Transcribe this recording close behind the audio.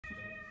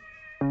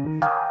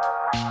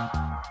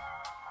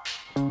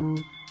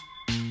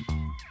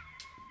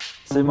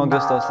Simon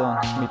Gustafson,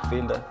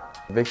 midfielder.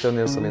 Victor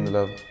Nilsson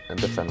Lindelöf, a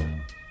defender.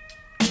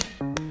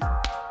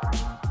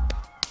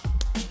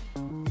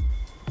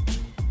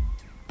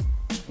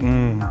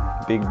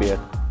 Big beard.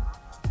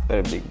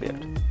 Very big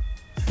beard.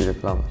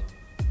 Philip Lander.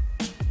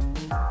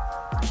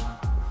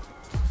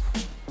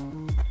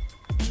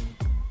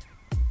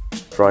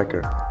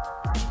 Striker.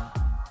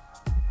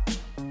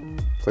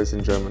 Plays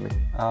in Germany.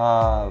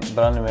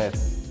 Branimir.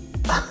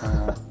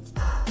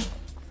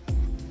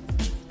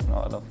 No,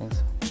 I don't think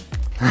so.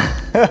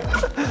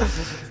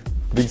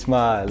 Big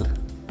smile.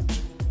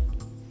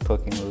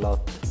 Talking a lot.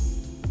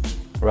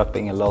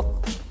 Rapping a lot.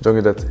 John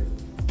Guidetti.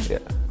 Yeah.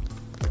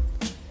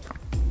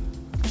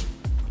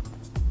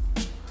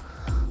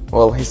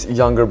 Well, his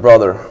younger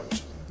brother.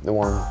 The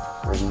one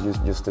that you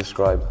just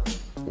described.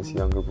 His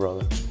younger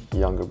brother.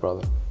 Younger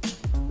brother.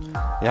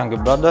 Younger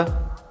brother?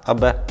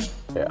 Abbe.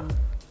 Yeah.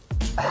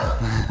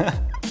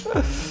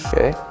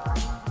 Okay.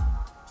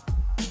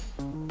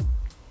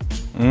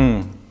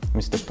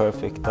 Mr.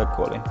 Perfect, I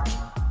call him.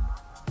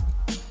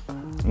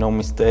 No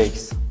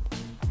mistakes.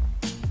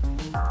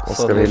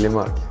 Oskar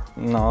Liljemark.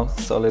 No,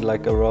 solid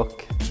like a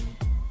rock.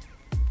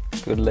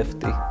 Good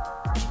lefty.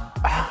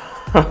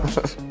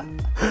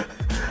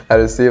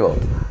 Harry Sival.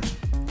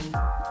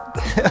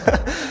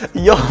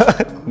 Ja!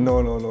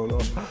 No.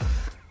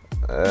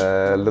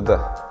 Ludde.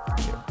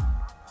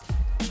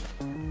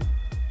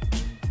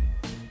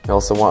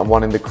 Also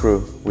one in the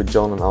crew with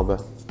John and Abbe.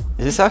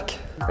 Isak?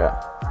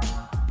 Yeah.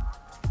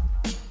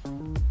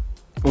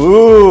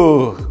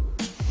 Ooh!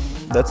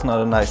 That's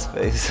not a nice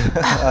face.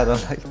 I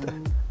don't like that.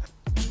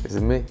 Is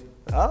it me?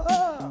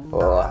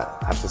 Well,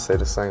 I have to say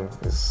the same.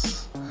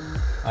 It's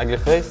Ugly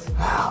face?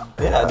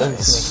 Yeah,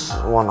 it's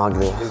one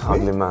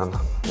ugly man.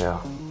 Yeah.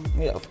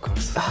 Yeah, of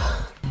course.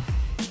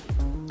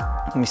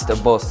 Mr.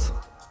 Boss.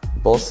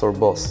 Boss or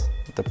boss?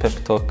 The pep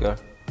talker.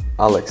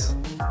 Alex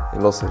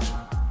Ilosic.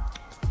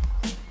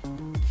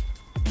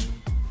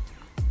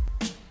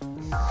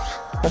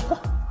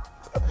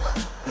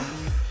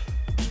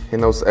 He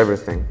knows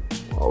everything.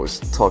 Always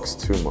talks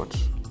too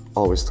much.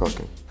 Always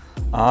talking.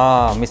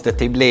 Mr.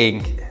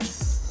 Tibbling. Yes.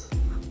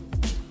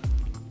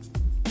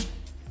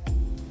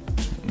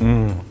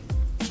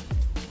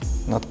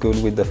 Not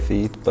good with the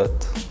feet,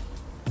 but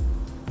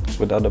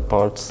with other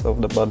parts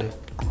of the body.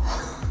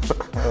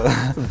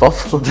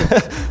 Buffalo.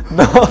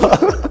 No.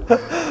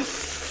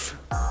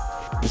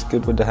 He's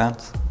good with the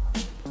hands.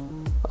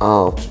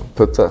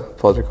 Putte,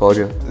 Patrik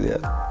Hagen.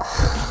 Yeah.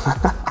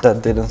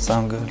 That didn't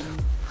sound good.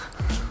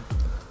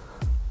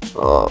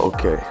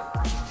 Okay.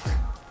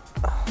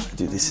 I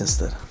do this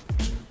instead.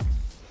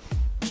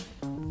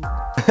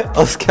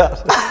 Oscar.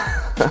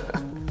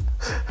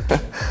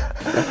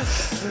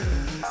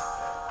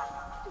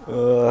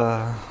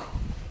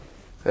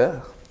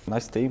 Yeah.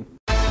 Nice team.